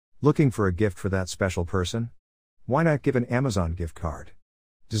Looking for a gift for that special person? Why not give an Amazon gift card?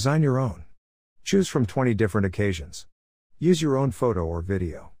 Design your own. Choose from 20 different occasions. Use your own photo or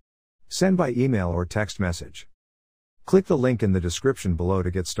video. Send by email or text message. Click the link in the description below to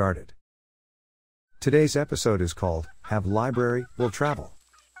get started. Today's episode is called, Have Library, Will Travel.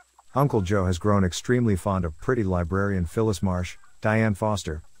 Uncle Joe has grown extremely fond of pretty librarian Phyllis Marsh, Dianne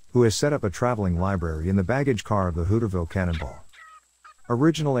Foster, who has set up a traveling library in the baggage car of the Hooterville Cannonball.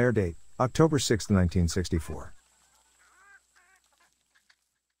 Original air date, October 6, 1964.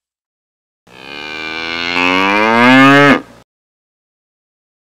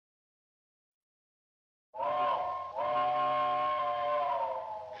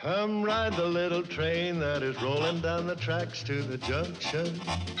 Come ride the little train that is rolling down the tracks to the junction.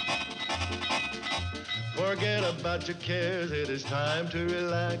 Forget about your cares, it is time to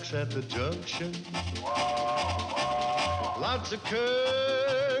relax at the junction. Lots of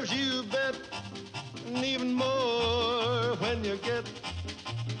curves, you bet, and even more when you get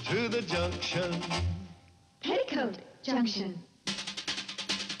to the junction. Petticoat Junction.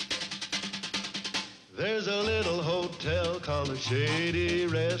 There's a little hotel called the Shady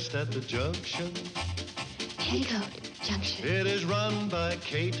Rest at the junction. Petticoat Junction. It is run by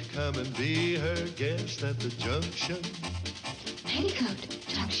Kate, come and be her guest at the junction. Petticoat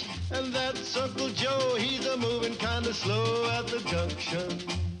Junction. And that's Uncle Joe, he's a moving kind of slow at the junction.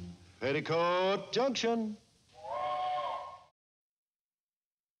 Petticoat Junction.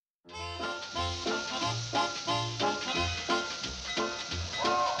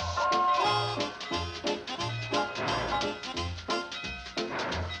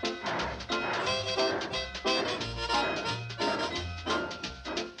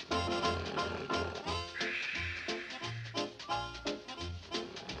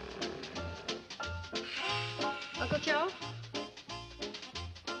 Uncle Joe?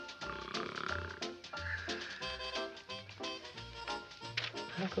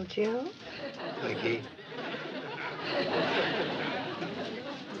 Uncle Joe? Hi, Kate.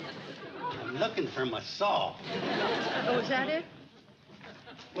 I'm looking for my saw. Oh, is that it?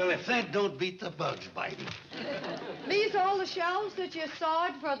 Well, if that don't beat the bugs biting. These all the shelves that you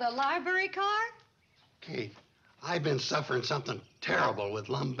sawed for the library car? Kate, I've been suffering something terrible with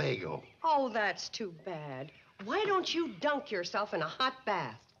lumbago. Oh, that's too bad. Why don't you dunk yourself in a hot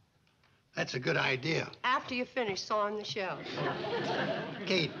bath That's a good idea. after you finish sawing the shelves?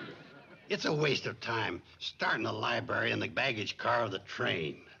 Kate, it's a waste of time starting the library in the baggage car of the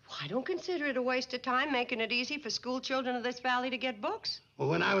train. Well, I don't consider it a waste of time making it easy for school children of this valley to get books. Well,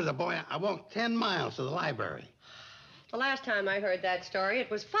 when I was a boy, I walked 10 miles to the library. The last time I heard that story,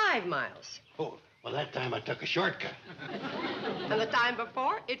 it was 5 miles. Oh, well, that time I took a shortcut. And the time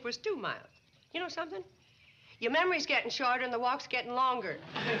before, it was 2 miles. You know something? Your memory's getting shorter and the walk's getting longer.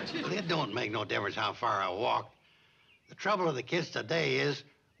 Well, it don't make no difference how far I walk. The trouble with the kids today is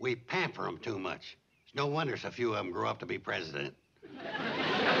we pamper them too much. It's no wonder so few of them grow up to be president.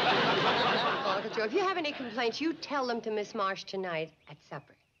 Oh, Uncle Joe, if you have any complaints, you tell them to Miss Marsh tonight at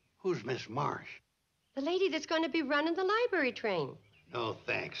supper. Who's Miss Marsh? The lady that's going to be running the library train. No,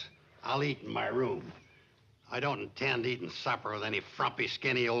 thanks. I'll eat in my room. I don't intend eating supper with any frumpy,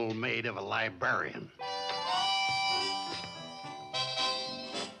 skinny old maid of a librarian.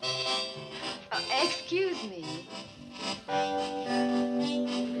 Excuse me.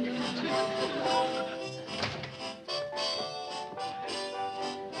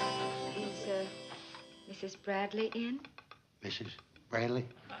 Is Mrs. Bradley in? Mrs. Bradley?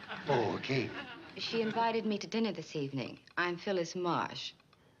 Oh, Kate. She invited me to dinner this evening. I'm Phyllis Marsh.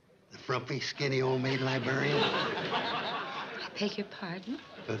 The frumpy, skinny old maid librarian? I beg your pardon?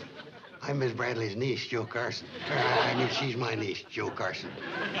 I'm Miss Bradley's niece, Joe Carson. I mean, she's my niece, Joe Carson.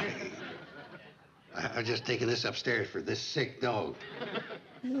 I was just taking this upstairs for this sick dog.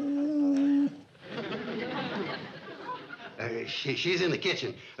 She's in the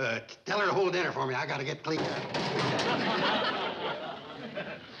kitchen. Tell her to hold dinner for me. I gotta get cleaned up.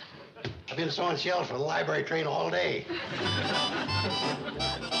 I've been sawing shelves for the library train all day.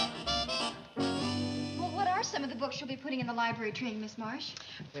 Well, what are some of the books you'll be putting in the library train, Miss Marsh?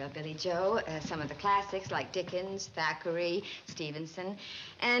 Well, Billy Joe, some of the classics like Dickens, Thackeray, Stevenson,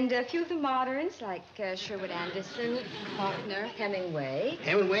 and a few of the moderns like Sherwood Anderson, Faulkner, Hemingway.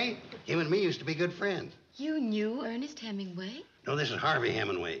 Hemingway? Him and me used to be good friends. You knew Ernest Hemingway? No, this is Harvey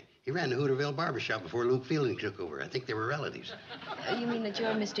Hemingway. He ran the Hooterville barbershop before Luke Fielding took over. I think they were relatives. You mean that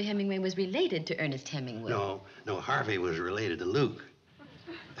your Mr. Hemingway was related to Ernest Hemingway? No, Harvey was related to Luke.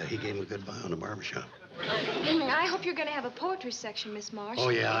 He gave him a good buy on the barbershop. I hope you're going to have a poetry section, Miss Marsh. Oh,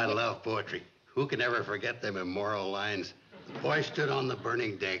 yeah, I love poetry. Who can ever forget them immoral lines? The boy stood on the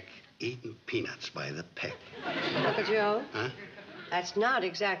burning deck, eating peanuts by the peck. Uncle Joe? Huh? That's not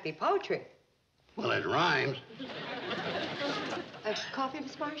exactly poetry. Well, it rhymes. Coffee,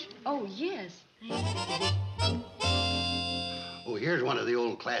 Miss Marsh? Oh, yes. Oh, here's one of the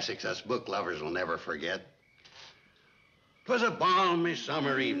old classics us book lovers will never forget. 'Twas a balmy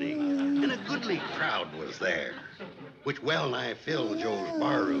summer evening, and a goodly crowd was there, which well nigh filled Joe's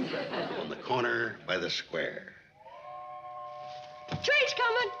barroom on the corner by the square. Train's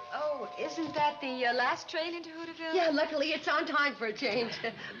coming. Oh, isn't that the last train into Hooterville? Yeah, luckily it's on time for a change.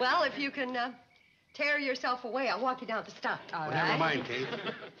 Well, if you can tear yourself away, I'll walk you down to the stop. All Well, right. never mind, Kate.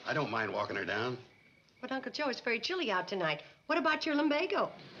 I don't mind walking her down. But, Uncle Joe, it's very chilly out tonight. What about your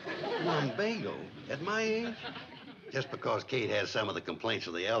lumbago? Lumbago? At my age? Just because Kate has some of the complaints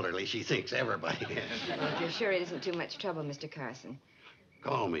of the elderly, she thinks everybody has. Well, if you're sure it isn't too much trouble, Mr. Carson.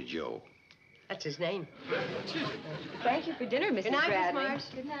 Call me Joe. That's his name. Thank you for dinner, Mrs. Good night, Miss Bradley. Marsh.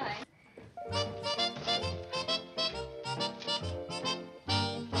 Good night.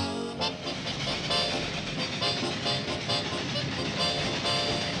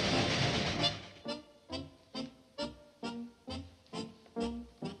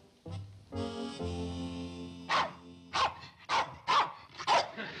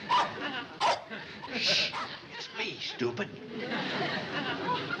 It's me, stupid.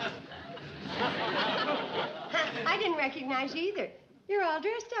 I didn't recognize you either. You're all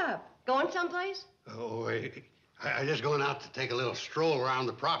dressed up. Going someplace? Oh, I just going out to take a little stroll around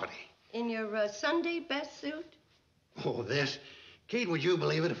the property. In your Sunday best suit? Oh, this? Kate, would you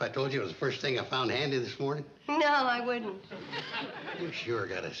believe it if I told you it was the first thing I found handy this morning? No, I wouldn't. You sure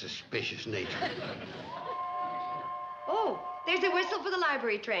got a suspicious nature. Oh, there's a whistle for the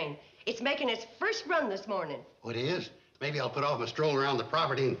library train. It's making its first run this morning. What is? Maybe I'll put off my stroll around the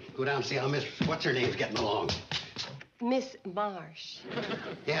property and go down and see how Miss What's-Her-Name's getting along. Miss Marsh.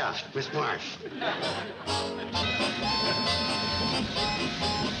 Yeah, Miss Marsh.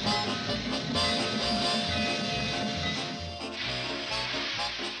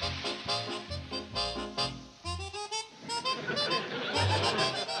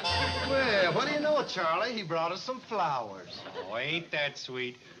 Well, what do you know, Charlie? He brought us some flowers. Oh, ain't that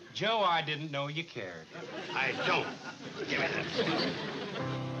sweet. Joe, I didn't know you cared. I don't. Give me that.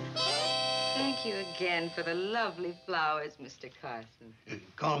 Thank you again for the lovely flowers, Mr. Carson.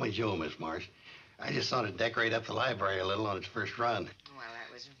 Call me Joe, Miss Marsh. I just thought to decorate up the library a little on its first run. Well, that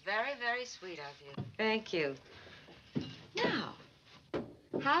was very, very sweet of you. Thank you. Now,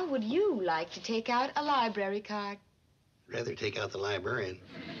 how would you like to take out a library card? Rather take out the librarian.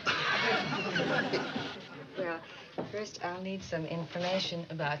 Well, first I'll need some information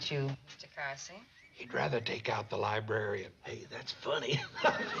about you, Mr. Carson. He'd rather take out the librarian. Hey, that's funny.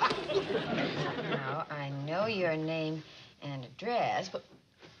 Now, I know your name and address, but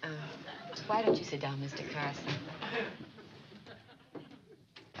why don't you sit down, Mr. Carson?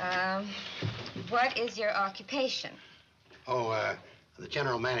 What is your occupation? Oh, the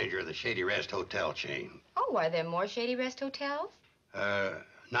general manager of the Shady Rest Hotel chain. Oh, are there more Shady Rest hotels?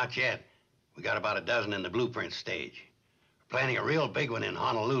 Not yet. We got about a dozen in the blueprint stage. We're planning a real big one in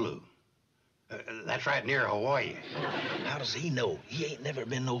Honolulu. That's right near Hawaii. How does he know? He ain't never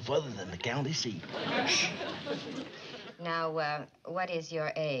been no further than the county seat. Now, what is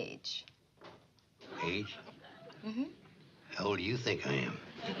your age? Age? Mm-hmm. How old do you think I am?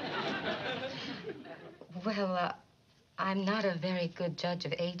 Well, I'm not a very good judge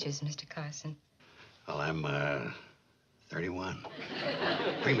of ages, Mr. Carson. Well, I'm, 31.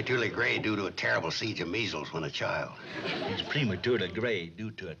 Prematurely gray due to a terrible siege of measles when a child. He's prematurely gray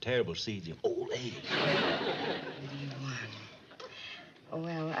due to a terrible siege of old age. 31.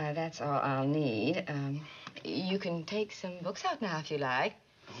 Well, that's all I'll need. You can take some books out now if you like.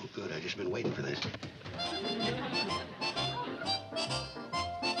 Oh, good. I've just been waiting for this.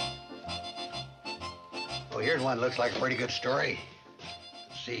 Oh, here's one that looks like a pretty good story.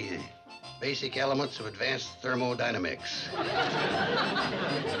 Let's see. Basic elements of advanced thermodynamics.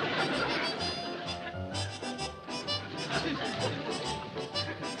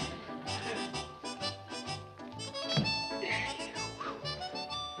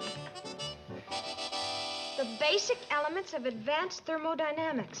 The basic elements of advanced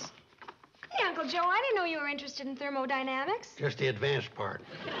thermodynamics. Hey, Uncle Joe, I didn't know you were interested in thermodynamics. Just the advanced part.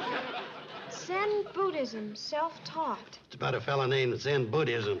 Zen Buddhism, self-taught. It's about a fella named Zen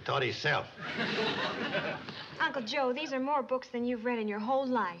Buddhism taught himself. Uncle Joe, these are more books than you've read in your whole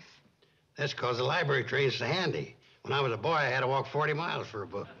life. That's because the library train's so handy. When I was a boy, I had to walk 40 miles for a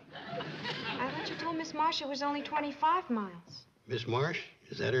book. I thought you told Miss Marsh it was only 25 miles. Miss Marsh?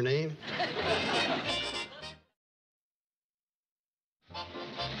 Is that her name?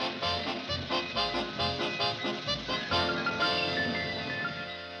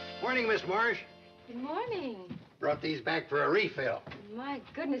 evening, Miss Marsh. Good morning. Brought these back for a refill. My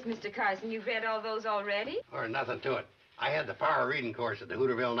goodness, Mr. Carson, you've read all those already? Or nothing to it. I had the power reading course at the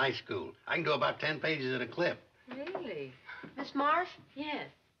Hooterville Night School. I can do about 10 pages at a clip. Really? Miss Marsh, Yes.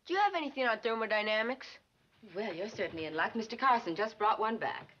 do you have anything on thermodynamics? Well, you're certainly in luck. Mr. Carson just brought one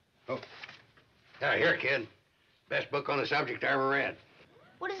back. Oh. Yeah, here, kid. Best book on the subject I ever read.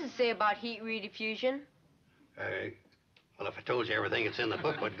 What does it say about heat rediffusion? Well, if I told you everything that's in the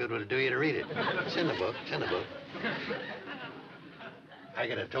book, what good would it do you to read it? It's in the book. It's in the book. I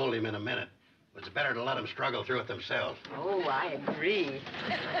could have told him in a minute. It was better to let them struggle through it themselves. Oh, I agree.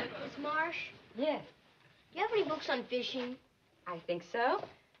 Miss Marsh, Yes, do you have any books on fishing? I think so.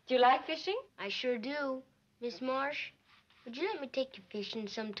 Do you like fishing? I sure do. Miss Marsh, would you let me take you fishing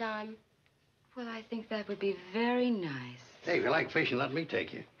sometime? Well, I think that would be very nice. Hey, if you like fishing, let me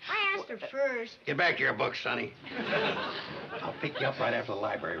take you. I asked her first. Get back to your books, Sonny. I'll pick you up right after the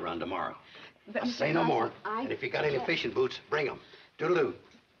library run tomorrow. But I'll Mr. say no Carson, more. And if you got any fishing boots, bring them. Toodaloo.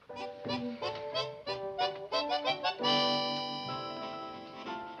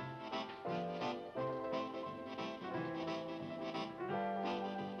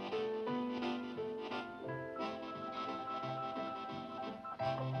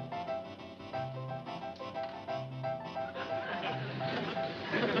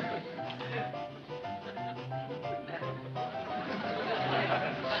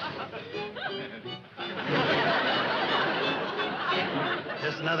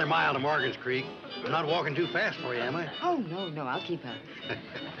 Just another mile to Morgan's Creek. I'm not walking too fast for you, am I? Oh, no, I'll keep up.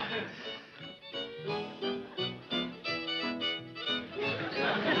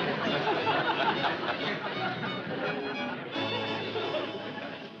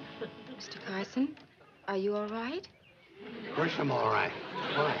 Mr. Carson, are you all right? Of course I'm all right.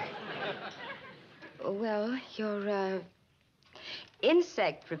 Why? Well, your,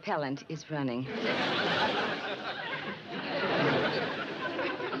 insect repellent is running.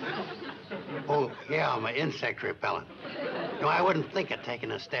 Oh, yeah, my insect repellent. No, I wouldn't think of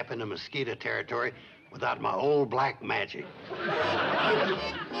taking a step into mosquito territory without my old black magic.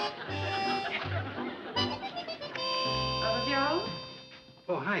 Joe?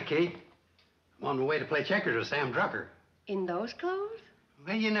 Oh, hi, Kate. I'm on my way to play checkers with Sam Drucker. In those clothes?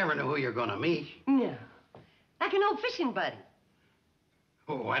 Well, you never know who you're going to meet. No. Like an old fishing buddy.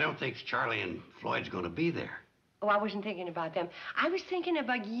 Oh, I don't think Charlie and Floyd's going to be there. Oh, I wasn't thinking about them. I was thinking of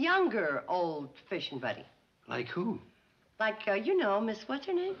a younger old fishing buddy. Like who? Like, you know, Miss what's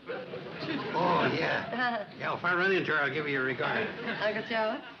her name? Oh, yeah. Yeah, if I run into her, I'll give you a regard. Uncle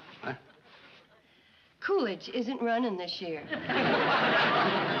Joe? What? Coolidge isn't running this year.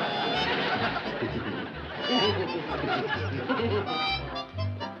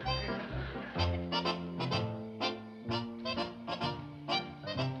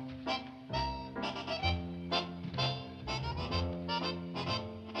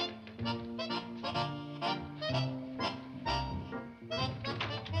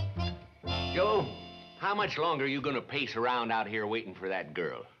 Joe, how much longer are you going to pace around out here waiting for that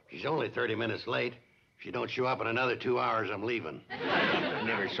girl? She's only 30 minutes late. If she don't show up in another 2 hours, I'm leaving. I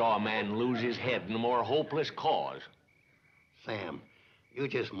never saw a man lose his head in a more hopeless cause. Sam, you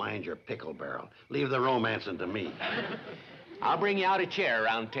just mind your pickle barrel. Leave the romancing to me. I'll bring you out a chair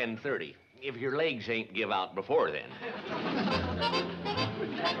around 10:30, if your legs ain't give out before then.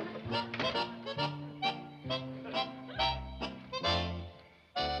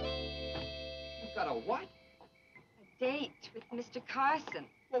 You've got a what? A date with Mr. Carson.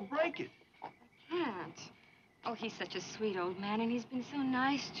 Well, break it. Can't. Oh, he's such a sweet old man, and he's been so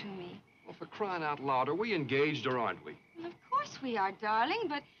nice to me. Well, for crying out loud, are we engaged or aren't we? Well, of course we are, darling,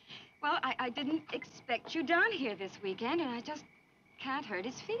 but, well, I didn't expect you down here this weekend, and I just can't hurt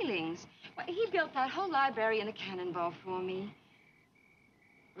his feelings. Well, he built that whole library in a cannonball for me.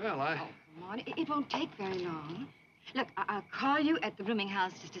 Well, Oh, come on. It won't take very long. Look, I'll call you at the rooming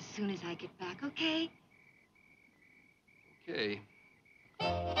house just as soon as I get back, okay? Okay.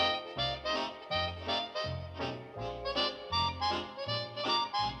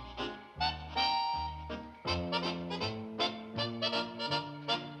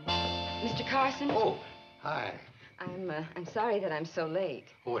 Mr. Carson? Oh, hi. I'm sorry that I'm so late.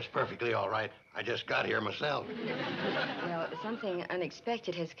 Oh, it's perfectly all right. I just got here myself. Well, something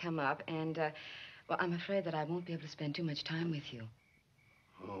unexpected has come up, and, well, I'm afraid that I won't be able to spend too much time with you.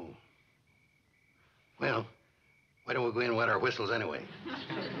 Oh. Well, why don't we go in and wet our whistles anyway?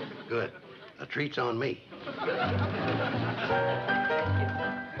 Good. A treat's on me.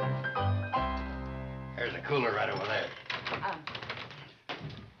 There's a cooler right over there.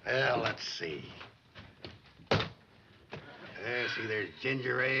 Well, let's see. See, there's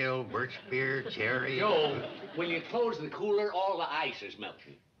ginger ale, birch beer, cherry. Joe, when you close the cooler, all the ice is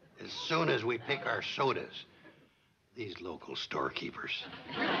melting. As soon as we pick our sodas, these local storekeepers.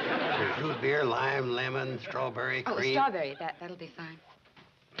 There's root beer, lime, lemon, strawberry, Oh, cream. strawberry. That'll be fine.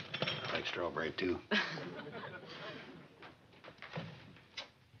 I like strawberry, too.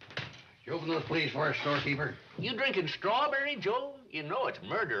 You open those, please, for us, storekeeper? You drinking strawberry, Joe? You know it's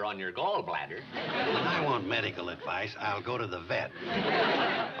murder on your gallbladder. When I want medical advice, I'll go to the vet.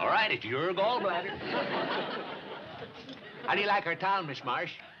 All right, it's your gallbladder. How do you like our town, Miss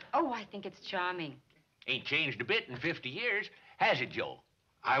Marsh? Oh, I think it's charming. Ain't changed a bit in 50 years, has it, Joe?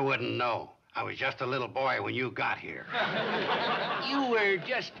 I wouldn't know. I was just a little boy when you got here. You were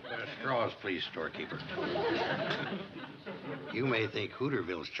just... straws, please, storekeeper. You may think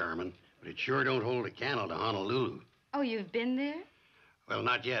Hooterville's charming, but it sure don't hold a candle to Honolulu. Oh, you've been there? Well,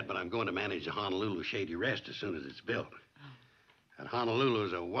 not yet, but I'm going to manage the Honolulu Shady Rest as soon as it's built. And Honolulu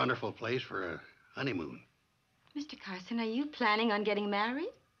is a wonderful place for a honeymoon. Mr. Carson, are you planning on getting married?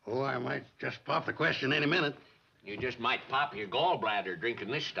 Oh, I might just pop the question any minute. You just might pop your gallbladder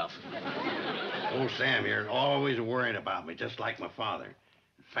drinking this stuff. Old Sam here is always worrying about me, just like my father.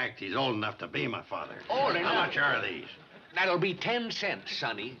 In fact, he's old enough to be my father. Old enough? How much are these? That'll be 10 cents,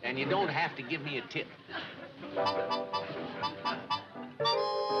 Sonny, and you don't have to give me a tip.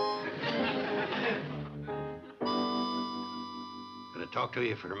 Could I talk to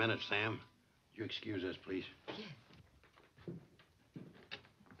you for a minute, Sam? You excuse us, please? Yes.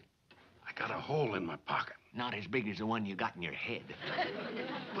 I got a hole in my pocket. Not as big as the one you got in your head.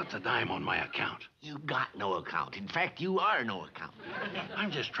 What's a dime on my account? You got no account. In fact, you are no account.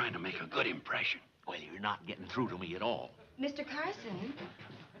 I'm just trying to make a good impression. Well, you're not getting through to me at all. Mr. Carson,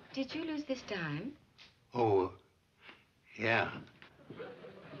 did you lose this dime? Oh, yeah.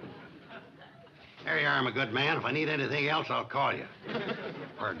 There you are, my good man. If I need anything else, I'll call you.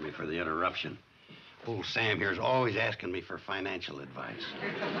 Pardon me for the interruption. Old Sam here's always asking me for financial advice.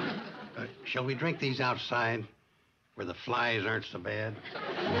 Shall we drink these outside, where the flies aren't so bad?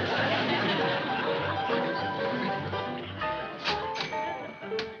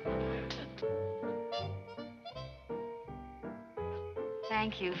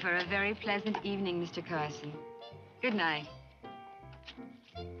 Thank you for a very pleasant evening, Mr. Carson. Good night.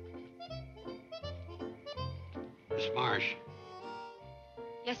 Miss Marsh,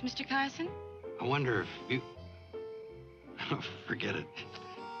 Yes, Mr. Carson? I wonder if you... Forget it.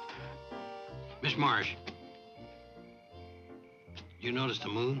 Miss Marsh, you notice the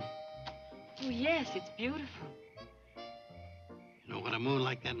moon? Oh, yes, it's beautiful. You know what a moon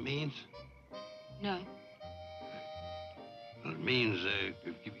like that means? No. Well, it means,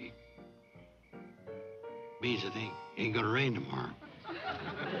 means it ain't gonna rain tomorrow.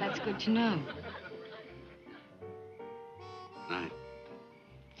 That's good to know. Night.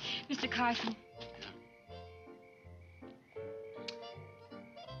 Mr. Carson.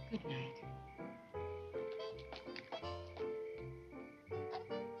 Good night.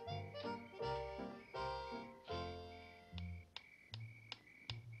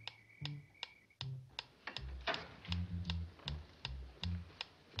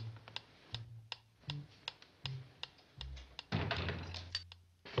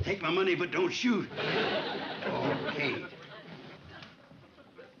 Take my money, but don't shoot. Okay.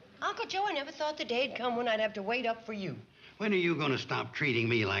 Uncle Joe, I never thought the day'd come when I'd have to wait up for you. When are you gonna stop treating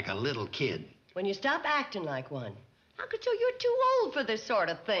me like a little kid? When you stop acting like one. Uncle Joe, you're too old for this sort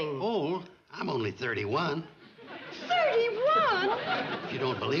of thing. Old? I'm only 31. 31? If you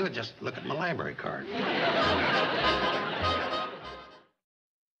don't believe it, just look at my library card.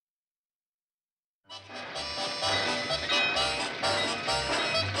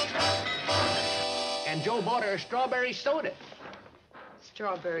 And Joe bought her a strawberry soda.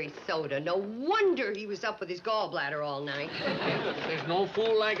 Strawberry soda. No wonder he was up with his gallbladder all night. There's no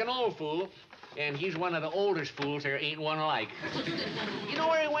fool like an old fool. And he's one of the oldest fools there ain't one like. You know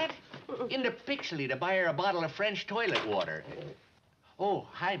where he went? Into Pixley to buy her a bottle of French toilet water. Oh,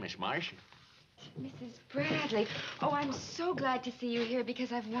 hi, Miss Marsh. Mrs. Bradley. Oh, I'm so glad to see you here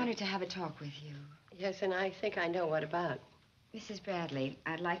because I've wanted to have a talk with you. Yes, and I think I know what about. Mrs. Bradley,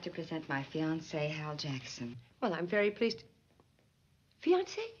 I'd like to present my fiancé, Hal Jackson. Well, I'm very pleased.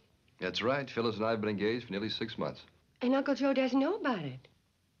 Fiancé? That's right. Phyllis and I have been engaged for nearly 6 months. And Uncle Joe doesn't know about it.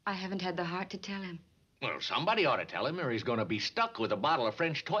 I haven't had the heart to tell him. Well, somebody ought to tell him or he's going to be stuck with a bottle of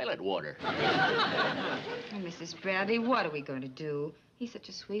French toilet water. Oh, Mrs. Bradley, what are we going to do? He's such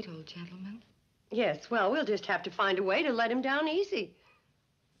a sweet old gentleman. Yes, well, we'll just have to find a way to let him down easy.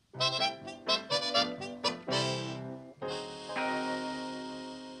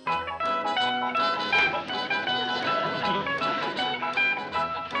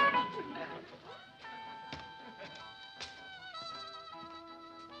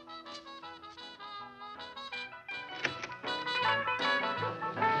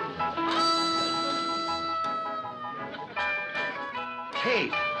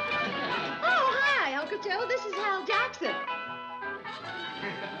 Kate. Oh, hi, Uncle Joe. This is Hal Jackson.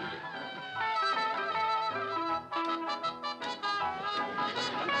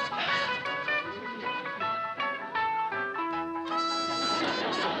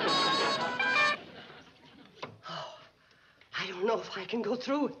 I don't know if I can go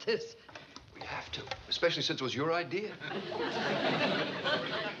through with this. We have to, especially since it was your idea.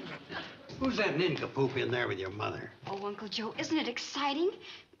 Who's that nincompoop in there with your mother? Oh, Uncle Joe, isn't it exciting?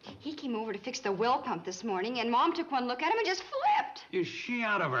 He came over to fix the well pump this morning, and Mom took one look at him and just flipped. Is she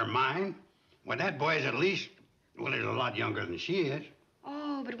out of her mind? Well, that boy's at least, well, he's a lot younger than she is.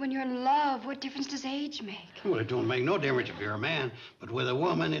 Oh, but when you're in love, what difference does age make? Well, it don't make no difference if you're a man, but with a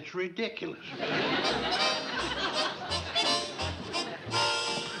woman, it's ridiculous.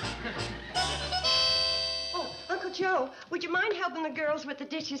 Oh, Uncle Joe, would you mind helping the girls with the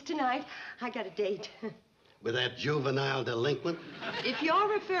dishes tonight? I got a date. With that juvenile delinquent? If you're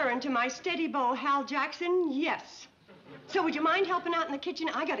referring to my steady beau, Hal Jackson, yes. So would you mind helping out in the kitchen?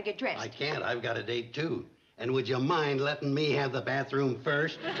 I gotta get dressed. I can't. I've got a date, too. And would you mind letting me have the bathroom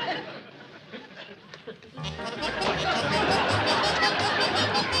first?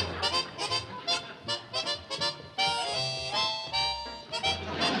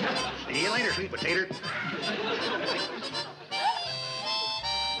 See you later, sweet potato.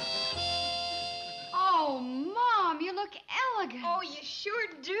 Oh, Mom, you look elegant. Oh, you sure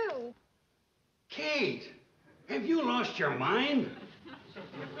do. Kate, have you lost your mind?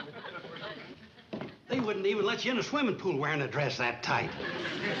 They wouldn't even let you in a swimming pool wearing a dress that tight.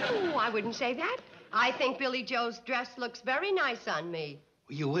 Oh, I wouldn't say that. I think Billy Joe's dress looks very nice on me.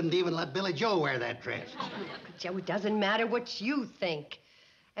 You wouldn't even let Billy Joe wear that dress. Oh, Uncle Joe, it doesn't matter what you think,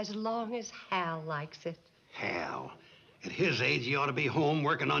 as long as Hal likes it. Hal, at his age, he ought to be home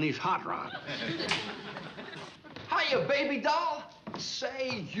working on his hot rod. Hiya, baby doll.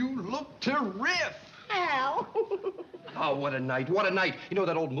 Say, you look terrific. Hal. Oh, what a night, what a night. You know,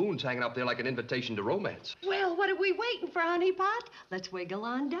 that old moon's hanging up there like an invitation to romance. Well, what are we waiting for, honey pot? Let's wiggle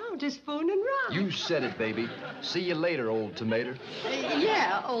on down to Spoon and Rock. You said it, baby. See you later, old tomato.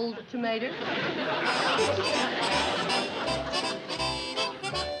 Yeah, old tomato.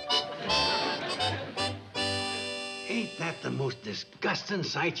 Ain't that the most disgusting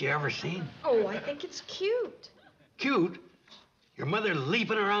sight you ever seen? Oh, I think it's cute. Cute? Your mother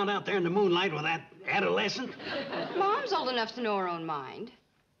leaping around out there in the moonlight with that adolescent? Mom's old enough to know her own mind.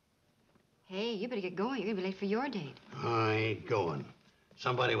 Hey, you better get going. You're gonna be late for your date. I ain't going.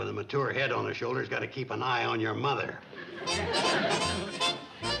 Somebody with a mature head on their shoulders got to keep an eye on your mother.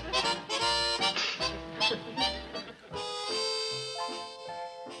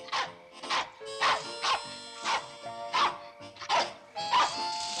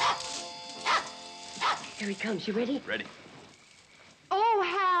 Here he comes. You ready? Ready. Oh,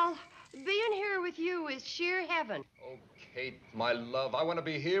 Hal, being here with you is sheer heaven. Oh, Kate, my love, I want to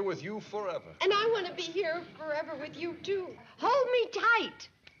be here with you forever. And I want to be here forever with you, too. Hold me tight.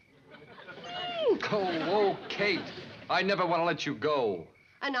 Oh, Kate, I never want to let you go.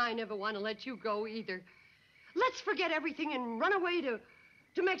 And I never want to let you go either. Let's forget everything and run away to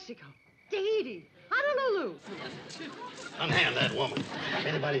Mexico, Tahiti, Honolulu. Unhand that woman. If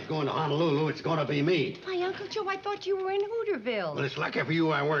anybody's going to Honolulu, it's going to be me. Why, Uncle Joe, I thought you were in Hooterville. Well, it's lucky for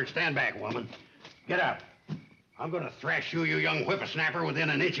you I weren't. Stand back, woman. Get up. I'm going to thrash you, you young whippersnapper, within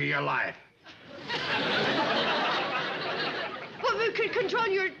an inch of your life. Well, we could control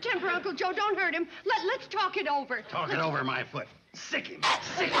your temper, Uncle Joe. Don't hurt him. Let's talk it over. Talk it over my foot. Sick him.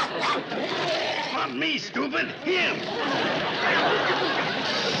 Sick him. Not me, stupid. Him.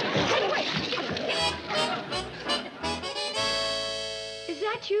 Anyway. Is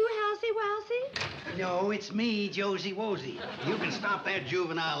that you, Halsey Wowsy? No, it's me, Josie Wosie. You can stop that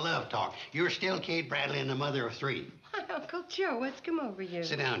juvenile love talk. You're still Kate Bradley and the mother of three. Hi, Uncle Joe. What's come over you?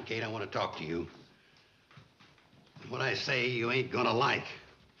 Sit down, Kate. I want to talk to you. What I say you ain't gonna like.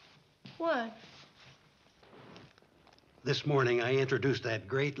 What? This morning, I introduced that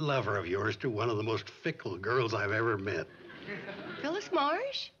great lover of yours to one of the most fickle girls I've ever met. Phyllis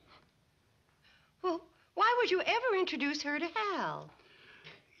Marsh? Well, why would you ever introduce her to Hal?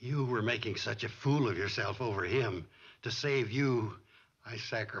 You were making such a fool of yourself over him. To save you, I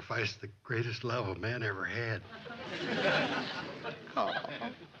sacrificed the greatest love a man ever had. Oh.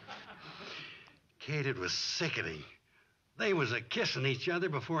 Kate, it was sickening. They was a-kissing each other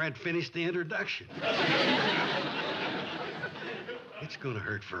before I'd finished the introduction. It's gonna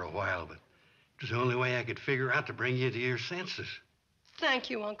hurt for a while, but it was the only way I could figure out to bring you to your senses.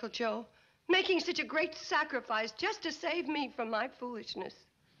 Thank you, Uncle Joe. Making such a great sacrifice just to save me from my foolishness.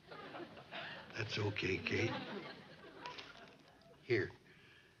 That's okay, Kate. Here.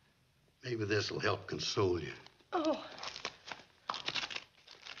 Maybe this'll help console you. Oh.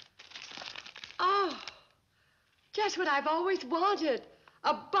 Oh. Just what I've always wanted.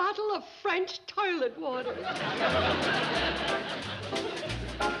 A bottle of French toilet water.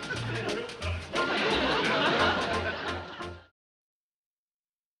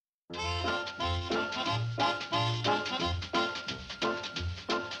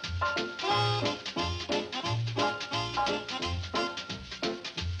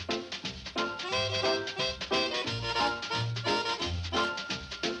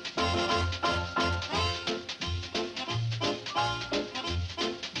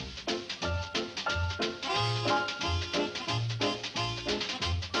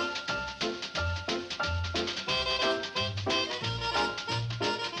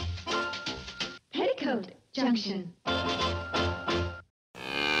 Petticoat Junction.